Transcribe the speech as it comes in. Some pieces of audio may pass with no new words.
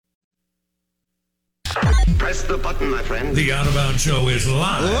Press the button, my friend. The Out of Bounds Show is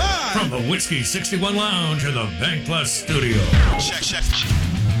live from the Whiskey 61 Lounge in the Bank Plus studio. Check.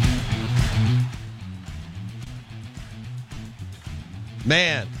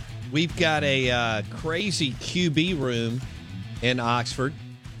 Man, we've got a crazy QB room in Oxford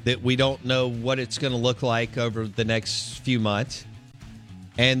that we don't know what it's going to look like over the next few months.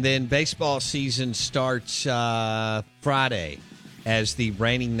 And then baseball season starts Friday as the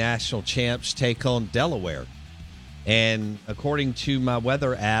reigning national champs take on Delaware. And according to my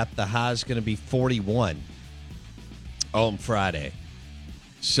weather app, the high is going to be 41 on Friday.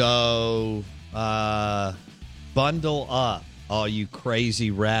 So bundle up, all you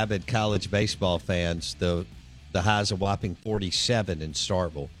crazy, rabid college baseball fans. The high's a whopping 47 in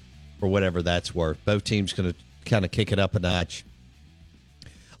Starkville, for whatever that's worth. Both teams going to kind of kick it up a notch.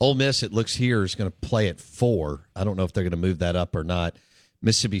 Ole Miss, it looks here, is going to play at 4. I don't know if they're going to move that up or not.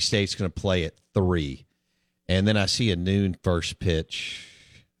 Mississippi State's going to play at 3. And then I see a noon first pitch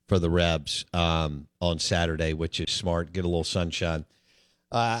for the Rebs on Saturday, which is smart. Get a little sunshine.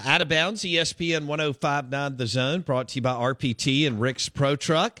 Out of Bounds, ESPN 105.9 The Zone, brought to you by RPT and Rick's Pro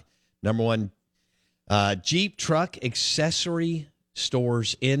Truck, number one Jeep truck accessory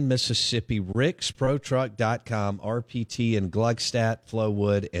stores in Mississippi. ricksprotruck.com, RPT in Gluckstadt,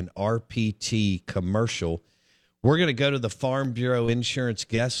 Flowood, and RPT Commercial. We're going to go to the Farm Bureau Insurance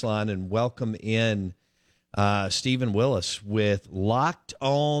guest line and welcome in Stephen Willis with Locked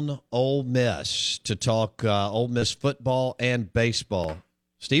On Ole Miss to talk Ole Miss football and baseball.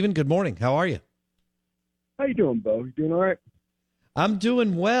 Stephen, good morning. How are you? How you doing, Bo? You doing all right? I'm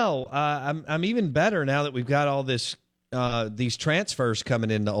doing well. I'm even better now that we've got all this these transfers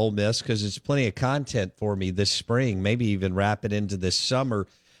coming into Ole Miss, because it's plenty of content for me this spring, maybe even wrap it into this summer.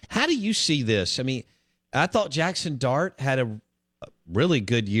 How do you see this? I mean, I thought Jackson Dart had a really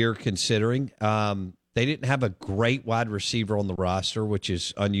good year considering. They didn't have a great wide receiver on the roster, which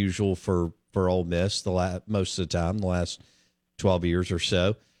is unusual for Ole Miss most of the time, the last 12 years or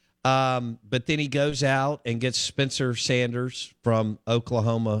so. But then he goes out and gets Spencer Sanders from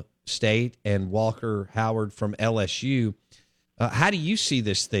Oklahoma State and Walker Howard from LSU. How do you see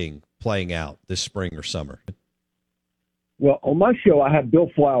this thing playing out this spring or summer? Well, on my show, I had Bill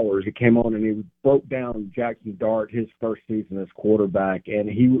Flowers. He came on and he broke down Jackson Dart, his first season as quarterback, and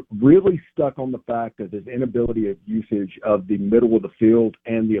he really stuck on the fact of his inability of usage of the middle of the field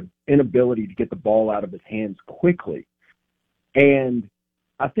and the inability to get the ball out of his hands quickly. And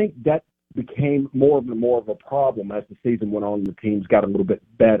I think that became more of a problem as the season went on and the teams got a little bit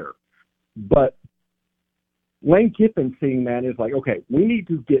better. But Lane Kiffin seeing that is like, okay, we need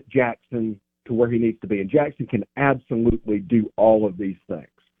to get Jackson to where he needs to be. And Jackson can absolutely do all of these things.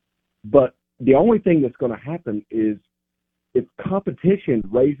 But the only thing that's going to happen is if competition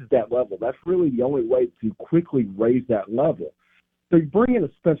raises that level, that's really the only way to quickly raise that level. So you bring in a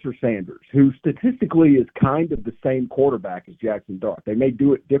Spencer Sanders, who statistically is kind of the same quarterback as Jackson Dart. They may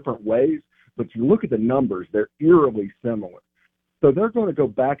do it different ways, but you look at the numbers, they're eerily similar. So they're going to go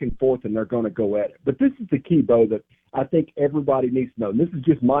back and forth, and they're going to go at it. But this is the key, Bo, that I think everybody needs to know. And this is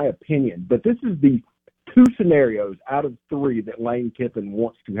just my opinion, but this is the 2 scenarios out of 3 that Lane Kiffin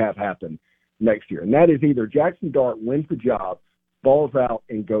wants to have happen next year. And that is either Jackson Dart wins the job, balls out,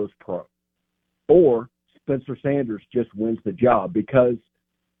 and goes pro, or Spencer Sanders just wins the job. Because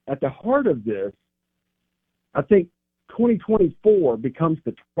at the heart of this, I think 2024 becomes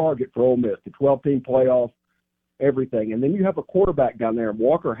the target for Ole Miss, the 12-team playoff, everything. And then you have a quarterback down there,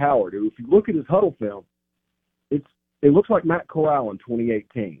 Walker Howard, who, if you look at his huddle film, it looks like Matt Corral in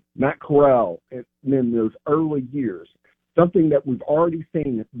 2018. Matt Corral in those early years, something that we've already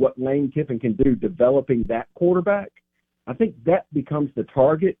seen what Lane Kiffin can do developing that quarterback. I think that becomes the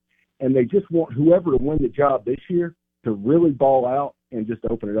target, and they just want whoever to win the job this year to really ball out and just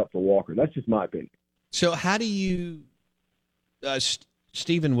open it up for Walker. That's just my opinion. So how do you,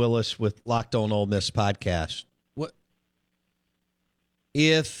 Stephen Willis with Locked On Ole Miss podcast, what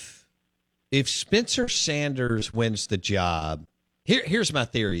if Spencer Sanders wins the job? Here's my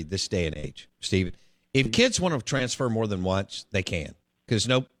theory this day and age, Stephen. If kids want to transfer more than once, they can, because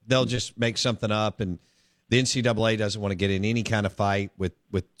they'll just make something up, and the NCAA doesn't want to get in any kind of fight with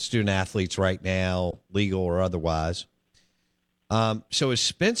student athletes right now, legal or otherwise. So if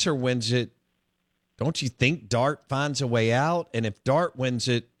Spencer wins it, don't you think Dart finds a way out? And if Dart wins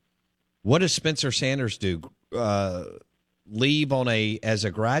it, what does Spencer Sanders do? Leave as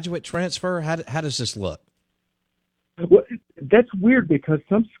a graduate transfer? How does this look? Well, that's weird, because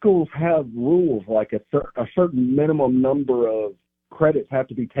some schools have rules like a certain minimum number of credits have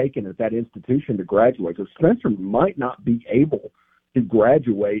to be taken at that institution to graduate. So Spencer might not be able to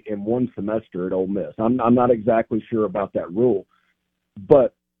graduate in one semester at Ole Miss. I'm not exactly sure about that rule,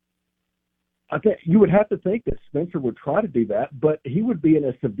 but I think you would have to think that Spencer would try to do that, but he would be in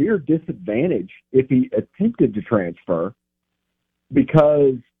a severe disadvantage if he attempted to transfer,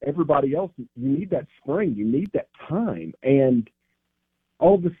 because everybody else, you need that spring, you need that time. And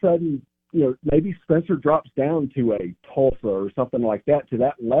all of a sudden, maybe Spencer drops down to a Tulsa or something like that, to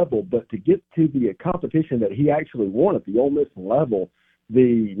that level, but to get to the competition that he actually won at the Ole Miss level,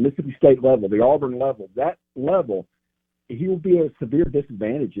 the Mississippi State level, the Auburn level, that level, he will be at a severe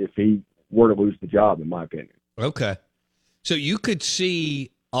disadvantage if he were to lose the job, in my opinion. Okay. So you could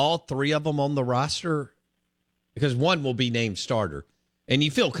see all three of them on the roster, because one will be named starter. And you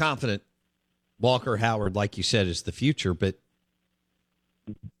feel confident Walker Howard, like you said, is the future, but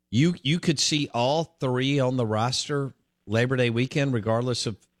you could see all three on the roster Labor Day weekend, regardless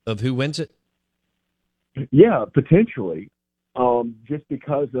of who wins it? Yeah, potentially, just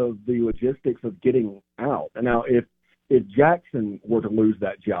because of the logistics of getting out. And now, if Jackson were to lose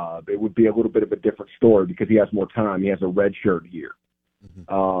that job, it would be a little bit of a different story because he has more time. He has a redshirt year.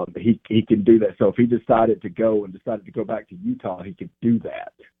 Mm-hmm. He can do that. So if he decided to go back to Utah, he could do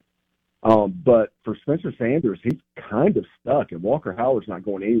that. But for Spencer Sanders, he's kind of stuck, and Walker Howard's not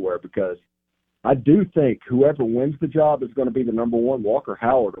going anywhere, because I do think whoever wins the job is going to be the number one. Walker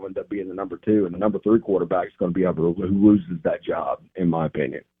Howard will end up being the number two, and the number three quarterback is going to be who loses that job, in my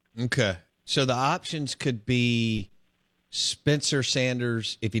opinion. Okay. So the options could be Spencer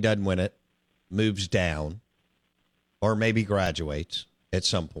Sanders, if he doesn't win it, moves down, or maybe graduates at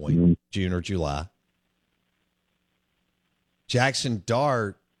some point, mm-hmm. June or July. Jackson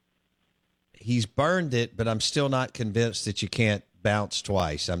Dart, he's burned it, but I'm still not convinced that you can't bounce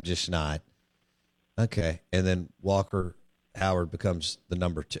twice. I'm just not. Okay. And then Walker Howard becomes the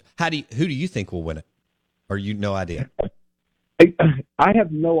number two. Who do you think will win it? Or no idea? I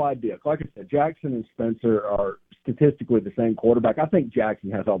have no idea. Like I said, Jackson and Spencer are statistically the same quarterback. I think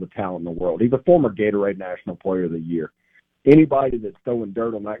Jackson has all the talent in the world. He's a former Gatorade National Player of the Year. Anybody that's throwing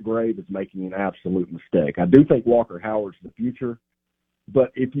dirt on that grave is making an absolute mistake. I do think Walker Howard's the future.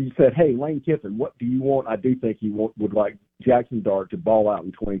 But if you said, hey, Lane Kiffin, what do you want? I do think he would like Jackson Dart to ball out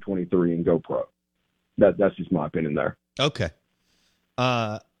in 2023 and go pro. That's just my opinion there. Okay.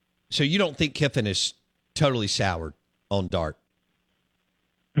 So you don't think Kiffin is totally soured on Dart?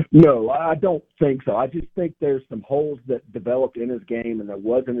 No, I don't think so. I just think there's some holes that developed in his game and that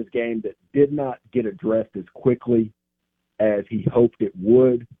was in his game that did not get addressed as quickly as he hoped it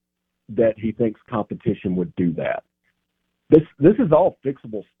would, that he thinks competition would do that. This is all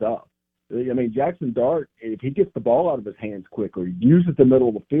fixable stuff. I mean, Jackson Dart, if he gets the ball out of his hands quickly, uses the middle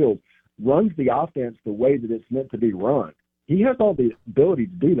of the field, runs the offense the way that it's meant to be run, he has all the ability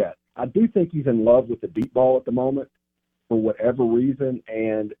to do that. I do think he's in love with the deep ball at the moment for whatever reason,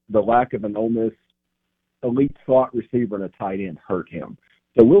 and the lack of an Ole Miss elite slot receiver and a tight end hurt him.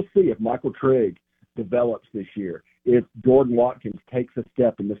 So we'll see if Michael Trigg develops this year, if Jordan Watkins takes a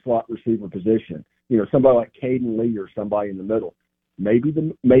step in the slot receiver position, somebody like Caden Lee or somebody in the middle. Maybe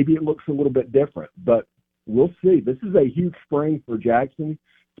it looks a little bit different, but we'll see. This is a huge spring for Jackson.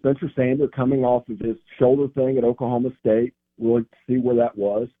 Spencer Sanders coming off of his shoulder thing at Oklahoma State. We'll see where that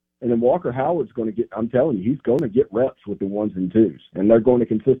was. And then Walker Howard's going to get, I'm telling you, he's going to get reps with the ones and twos. And they're going to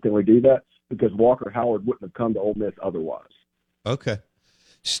consistently do that because Walker Howard wouldn't have come to Ole Miss otherwise. Okay.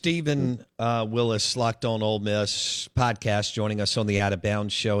 Stephen Willis, Locked On Ole Miss podcast, joining us on the Out of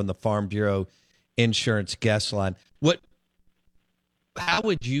Bounds show in the Farm Bureau Insurance guest line. How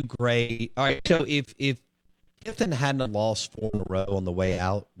would you grade? All right, so if Kiffin hadn't lost 4 in a row on the way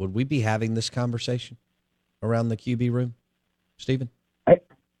out, would we be having this conversation around the QB room, Stephen? I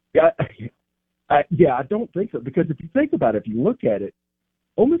don't think so, because if you think about it, if you look at it,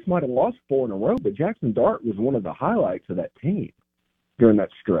 Ole Miss might have lost 4 in a row, but Jackson Dart was one of the highlights of that team during that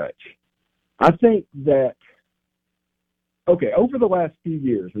stretch. I think that, over the last few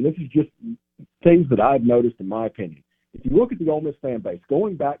years, and this is just things that I've noticed in my opinion, if you look at the Ole Miss fan base,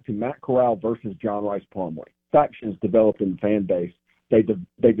 going back to Matt Corral versus John Rice Plumlee, factions developed in the fan base.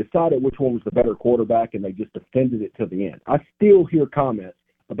 They decided which one was the better quarterback, and they just defended it to the end. I still hear comments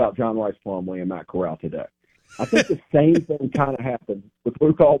about John Rice Plumlee and Matt Corral today. I think the same thing kind of happened with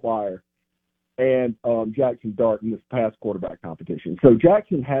Luke Altmaier and Jackson Dart in this past quarterback competition. So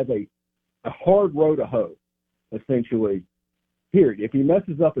Jackson has a hard row to hoe, essentially, period. If he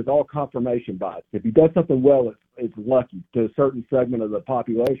messes up, it's all confirmation bias. If he does something well, it's lucky to a certain segment of the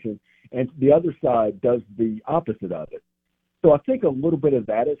population, and the other side does the opposite of it. So I think a little bit of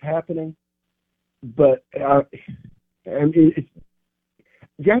that is happening, but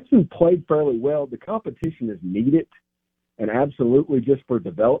Jackson played fairly well. The competition is needed, and absolutely just for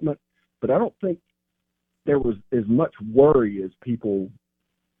development. But I don't think there was as much worry as people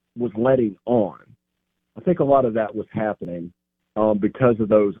was letting on. I think a lot of that was happening because of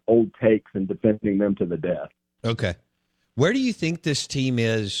those old takes and defending them to the death. Okay. Where do you think this team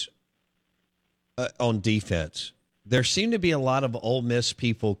is on defense? There seem to be a lot of Ole Miss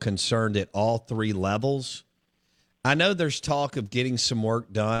people concerned at all three levels. I know there's talk of getting some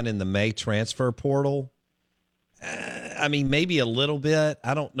work done in the May transfer portal. I mean, maybe a little bit.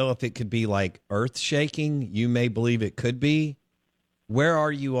 I don't know if it could be like earth-shaking. You may believe it could be. Where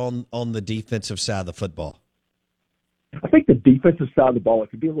are you on the defensive side of the football? I think the defensive side of the ball, it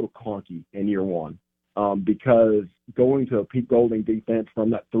could be a little clunky in year one because going to a Pete Golding defense from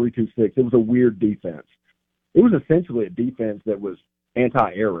that 3-2-6, it was a weird defense. It was essentially a defense that was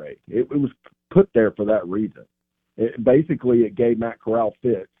anti-air raid. It was put there for that reason. Basically, it gave Matt Corral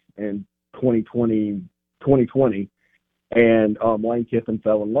fits in 2020, and Lane Kiffin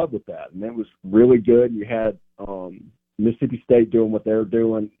fell in love with that. And that was really good. You had Mississippi State doing what they're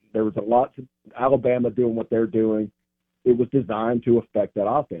doing. There was a lot of Alabama doing what they're doing. It was designed to affect that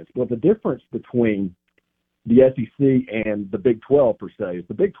offense. But the difference between the SEC and the Big 12, per se, is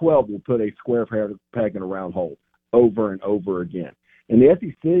the Big 12 will put a square peg in a round hole over and over again. And the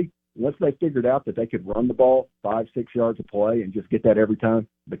SEC, once they figured out that they could run the ball 5-6 yards of play and just get that every time,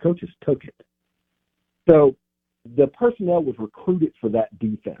 the coaches took it. So the personnel was recruited for that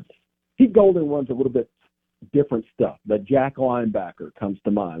defense. Pete Golding runs a little bit different stuff. The jack linebacker comes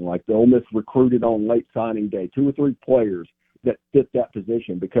to mind. Like the Ole Miss recruited on late signing day 2 or 3 players that fit that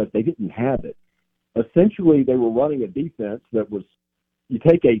position because they didn't have it. Essentially, they were running a defense that was, you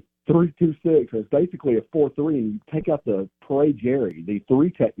take a 3-2-6, it's basically a 4-3, and you take out the Pray Jerry, the 3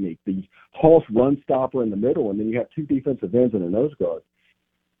 technique, the Hoss run stopper in the middle, and then you have 2 defensive ends and a nose guard.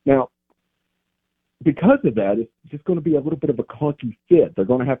 Now, because of that, it's just going to be a little bit of a clunky fit. They're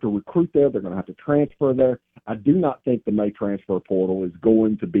going to have to recruit there. They're going to have to transfer there. I do not think the May transfer portal is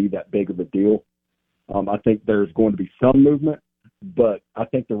going to be that big of a deal. I think there's going to be some movement, but I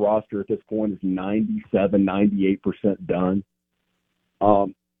think the roster at this point is 97, 98% done.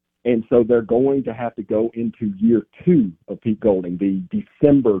 And so they're going to have to go into year 2 of Pete Golding, the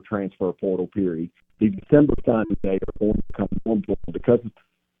December transfer portal period. The December signing day are going to become more important because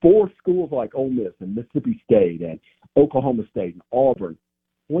for schools like Ole Miss and Mississippi State and Oklahoma State and Auburn,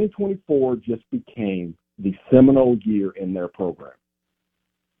 2024 just became the seminal year in their program.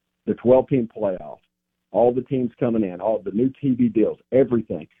 The 12-team playoff, all the teams coming in, all the new TV deals,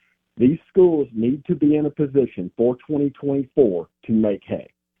 everything. These schools need to be in a position for 2024 to make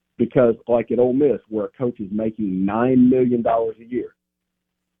hay. Because like at Ole Miss, where a coach is making $9 million a year,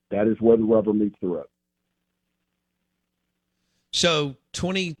 that is where the rubber meets the road. So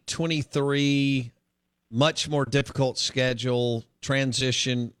 2023, much more difficult schedule,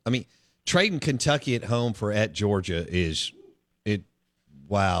 transition. I mean, trading Kentucky at home for at Georgia is it.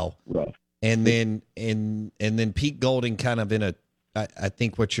 Wow. Rough. And then Pete Golding kind of in I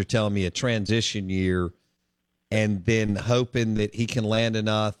think what you're telling me, a transition year, and then hoping that he can land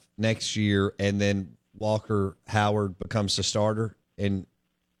enough next year, and then Walker Howard becomes the starter, and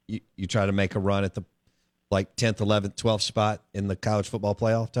you try to make a run at the like 10th, 11th, 12th spot in the college football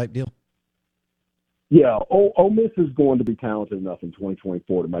playoff type deal? Yeah, Ole Miss is going to be talented enough in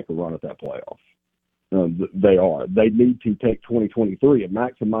 2024 to make a run at that playoff. They are. They need to take 2023 and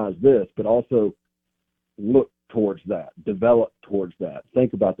maximize this, but also look towards that, develop towards that.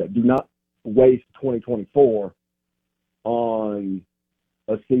 Think about that. Do not waste 2024 on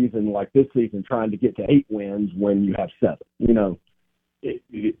a season like this season trying to get to 8 wins when you have 7. You know,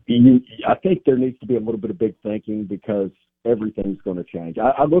 I think there needs to be a little bit of big thinking because everything's going to change.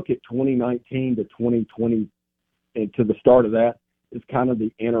 I look at 2019 to 2020 and to the start of that is kind of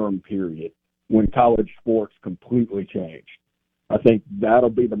the interim period when college sports completely changed. I think that'll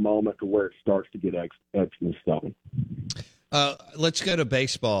be the moment to where it starts to get etched in stone. Let's go to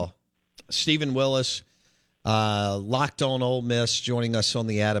baseball. Stephen Willis, Locked On Ole Miss, joining us on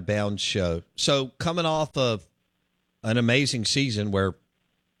the Out of Bounds show. So coming off of an amazing season where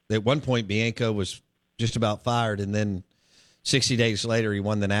at one point Bianco was just about fired, and then 60 days later he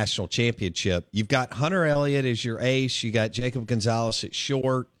won the national championship. You've got Hunter Elliott as your ace. You got Jacob Gonzalez at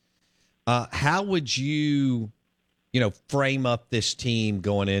short. How would you frame up this team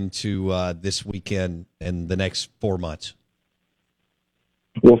going into this weekend and the next 4 months?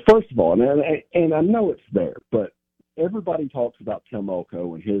 Well, first of all, and I know it's there, but everybody talks about Tim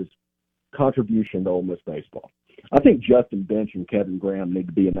Elko and his contribution to Ole Miss baseball. I think Justin Bench and Kevin Graham need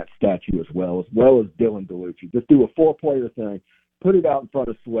to be in that statue as well as Dylan DeLucci. Just do a 4-player thing, put it out in front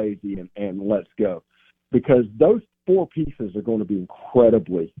of Swayze, and let's go. Because those four pieces are going to be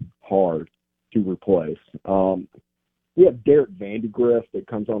incredibly hard to replace. We have Derek Vandegrift that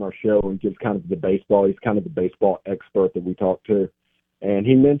comes on our show and gives kind of the baseball. He's kind of the baseball expert that we talk to. And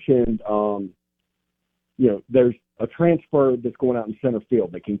he mentioned, there's a transfer that's going out in center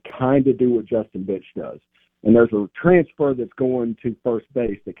field that can kind of do what Justin Bitch does. And there's a transfer that's going to first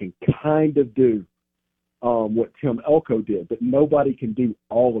base that can kind of do what Tim Elko did, but nobody can do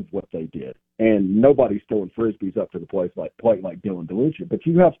all of what they did. And nobody's throwing Frisbees up to the plate like Dylan DeLucia. But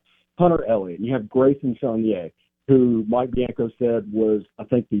you have Hunter Elliott, and you have Grayson Saunier, who Mike Bianco said was, I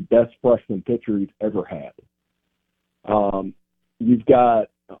think, the best freshman pitcher he's ever had. You've got,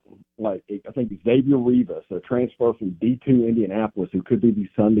 I think, Xavier Rivas, a transfer from D2 Indianapolis, who could be the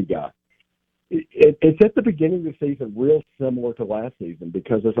Sunday guy. It's at the beginning of the season real similar to last season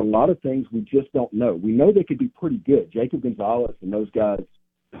because there's a lot of things we just don't know. We know they could be pretty good. Jacob Gonzalez and those guys,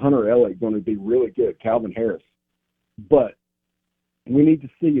 Hunter Elliott, going to be really good, Calvin Harris. But we need to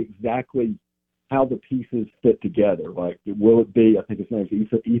see exactly how the pieces fit together. Like, will it be, I think his name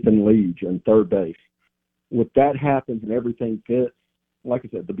is Ethan Leach in third base. If that happens and everything fits, like I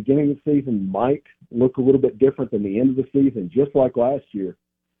said, the beginning of the season might look a little bit different than the end of the season, just like last year.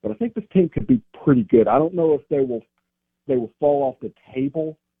 But I think this team could be pretty good. I don't know if they will fall off the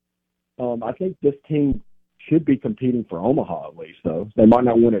table. I think this team should be competing for Omaha at least, though. They might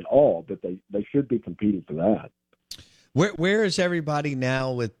not win it all, but they should be competing for that. Where is everybody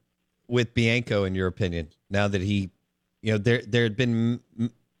now with Bianco, in your opinion? Now that he, there had been,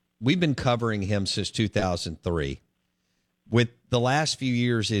 we've been covering him since 2003. With the last few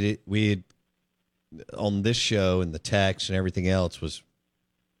years, we had on this show and the text and everything else was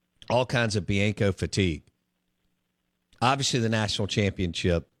all kinds of Bianco fatigue. Obviously, the national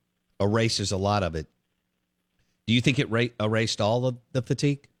championship erases a lot of it. Do you think it erased all of the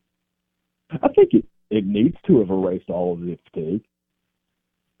fatigue? I think it needs to have erased all of the fatigue.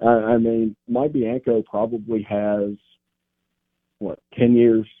 I mean, Mike Bianco probably has, 10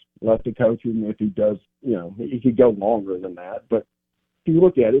 years left of coaching. If he does, he could go longer than that. But if you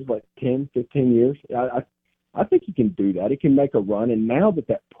look at it, it's 10, 15 years. I think he can do that. He can make a run. And now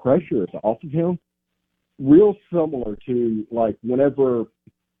that pressure is off of him, real similar to whenever,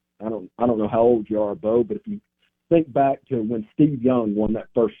 I don't know how old you are, Bo, but if you think back to when Steve Young won that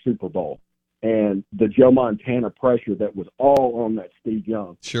first Super Bowl and the Joe Montana pressure that was all on that Steve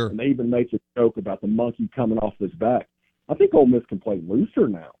Young. Sure. And they even made a joke about the monkey coming off his back. I think Ole Miss can play looser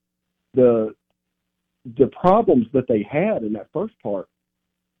now. The problems that they had in that first part,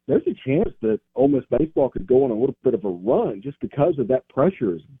 there's a chance that Ole Miss baseball could go on a little bit of a run just because of that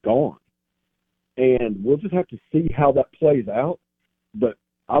pressure is gone. And we'll just have to see how that plays out. But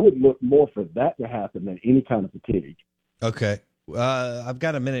I would look more for that to happen than any kind of fatigue. Okay. I've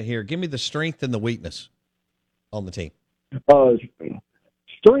got a minute here. Give me the strength and the weakness on the team.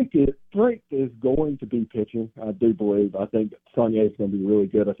 Strength is going to be pitching, I do believe. I think Saunier is going to be really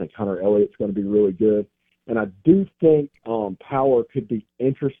good. I think Hunter Elliott's going to be really good. And I do think power could be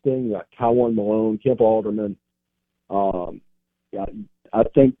interesting, like Tywone Malone, Kemp Alderman. I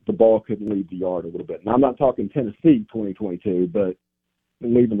think the ball could leave the yard a little bit. Now, I'm not talking Tennessee 2022, but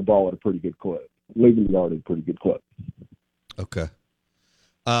leaving the ball at a pretty good clip. Leaving the yard at a pretty good clip. Okay.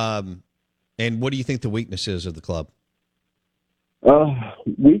 And what do you think the weakness is of the club?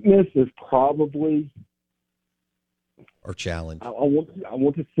 Weakness is probably or challenge. I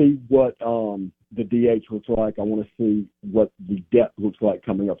want to see what the DH looks like. I want to see what the depth looks like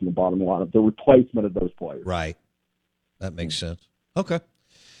coming up in the bottom lineup. The replacement of those players. Right. That makes sense. Okay.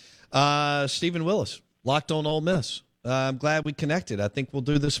 Stephen Willis, Locked On Ole Miss. I'm glad we connected. I think we'll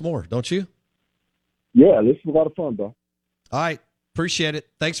do this more, don't you? Yeah, this is a lot of fun, bro. All right. Appreciate it.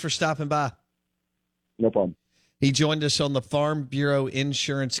 Thanks for stopping by. No problem. He joined us on the Farm Bureau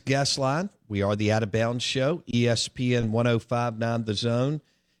Insurance guest line. We are the Out of Bounds Show, ESPN 105.9 The Zone.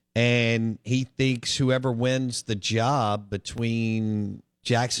 And he thinks whoever wins the job between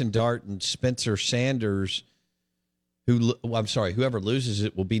Jackson Dart and Spencer Sanders, whoever loses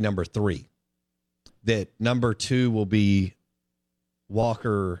it will be number 3. That number 2 will be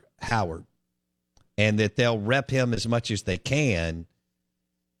Walker Howard. And that they'll rep him as much as they can,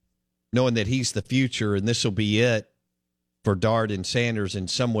 knowing that he's the future, and this will be it for Dart and Sanders in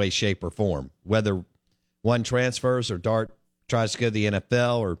some way, shape, or form. Whether one transfers or Dart tries to go to the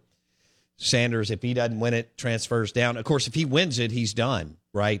NFL, or Sanders, if he doesn't win it, transfers down. Of course, if he wins it, he's done,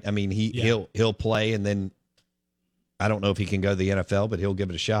 right? I mean, he'll play, and then I don't know if he can go to the NFL, but he'll give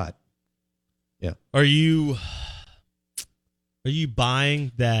it a shot. Yeah. Are you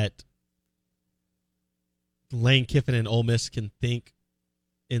buying that Lane Kiffin and Ole Miss can think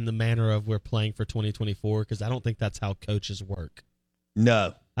in the manner of we're playing for 2024, because I don't think that's how coaches work.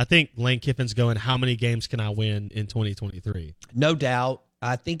 No. I think Lane Kiffin's going, how many games can I win in 2023? No doubt.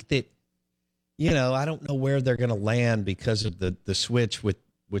 I think that, I don't know where they're going to land because of the switch with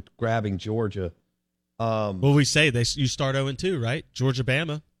grabbing Georgia. Well, we say you start 0-2, right? Georgia,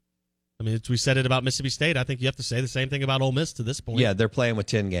 Bama. I mean, we said it about Mississippi State. I think you have to say the same thing about Ole Miss to this point. Yeah, they're playing with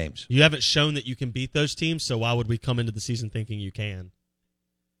 10 games. You haven't shown that you can beat those teams, so why would we come into the season thinking you can?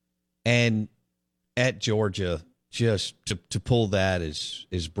 And at Georgia, just to pull that is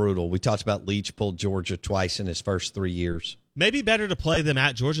brutal. We talked about Leach pulled Georgia twice in his first 3 years. Maybe better to play them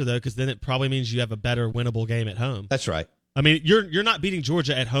at Georgia, though, because then it probably means you have a better winnable game at home. That's right. I mean, you're not beating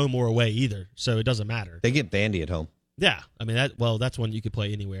Georgia at home or away either, so it doesn't matter. They get Vandy at home. Yeah, I mean, that's one you could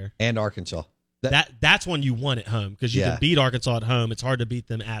play anywhere. And Arkansas. That's one you won at home, because you can beat Arkansas at home. It's hard to beat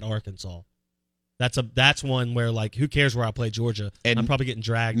them at Arkansas. That's one where, like, who cares where I play Georgia? And I'm probably getting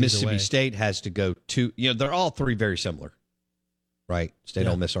dragged. Mississippi State has to go to, they're all three very similar, right? State,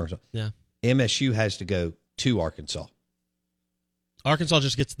 Ole Miss, Arkansas. Yeah. MSU has to go to Arkansas. Arkansas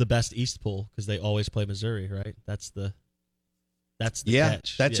just gets the best East pool because they always play Missouri, right? That's the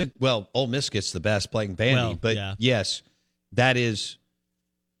catch. Ole Miss gets the best playing Vandy, yes, that is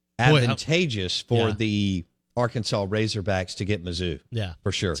advantageous for the Arkansas Razorbacks to get Mizzou. Yeah,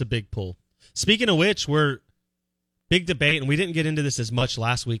 for sure. It's a big pull. Speaking of which, we're big debate, and we didn't get into this as much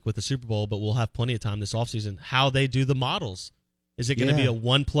last week with the Super Bowl, but we'll have plenty of time this offseason, how they do the models. Is it going to be a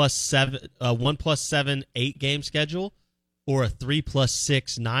 1+7, 8 game schedule, or a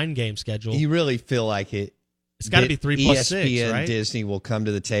 3+6, 9 game schedule? You really feel like it. It's got to be 3+6, ESPN, right? Disney will come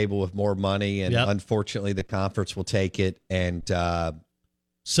to the table with more money, and unfortunately the conference will take it. And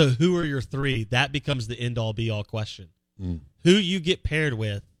so who are your three? That becomes the end-all, be-all question. Who you get paired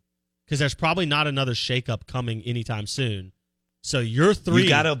with, because there's probably not another shakeup coming anytime soon. So your three... You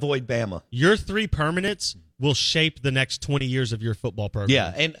got to avoid Bama. Your three permanents will shape the next 20 years of your football program.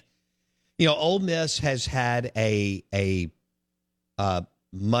 Yeah, and Ole Miss has had a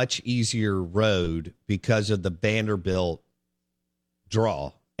much easier road because of the Vanderbilt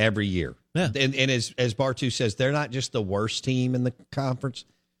draw every year. Yeah. And as Bartu says, they're not just the worst team in the conference.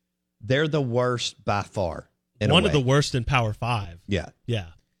 They're the worst by far. One of the worst in Power 5. Yeah. Yeah.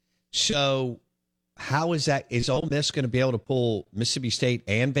 So how is that? Is Ole Miss going to be able to pull Mississippi State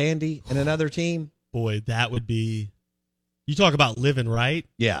and Vandy and another team? Boy, that would be... You talk about living right.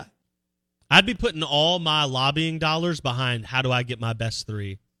 Yeah. I'd be putting all my lobbying dollars behind how do I get my best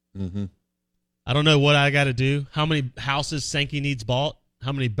three. Mm-hmm. I don't know what I got to do. How many houses Sankey needs bought?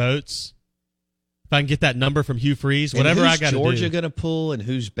 How many boats? If I can get that number from Hugh Freeze, whatever I got to do. Who's Georgia going to pull, and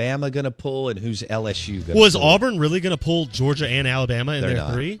who's Bama going to pull, and who's LSU going to pull? Was Auburn really going to pull Georgia and Alabama in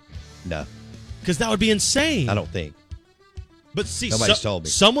their three? No. Because that would be insane. I don't think. But see, nobody's told me.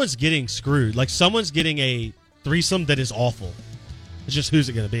 Someone's getting screwed. Like, someone's getting a threesome that is awful. It's just who's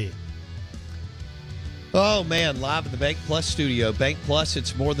it going to be? Oh, man, live in the Bank Plus studio. Bank Plus,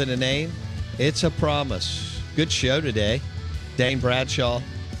 it's more than a name. It's a promise. Good show today. Dane Bradshaw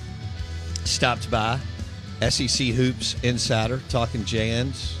stopped by. SEC Hoops Insider, talking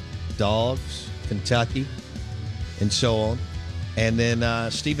Jans, Dogs, Kentucky, and so on. And then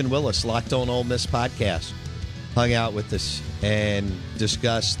Stephen Willis, Locked On Ole Miss podcast, hung out with us and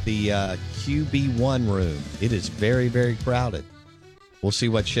discussed the QB1 room. It is very, very crowded. We'll see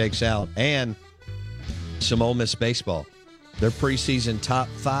what shakes out. And some Ole Miss baseball. Their preseason top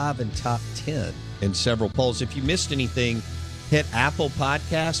 5 and top 10 in several polls. If you missed anything, hit Apple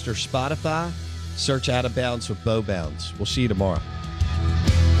Podcast or Spotify. Search Out of Bounds with Bo Bounds. We'll see you tomorrow.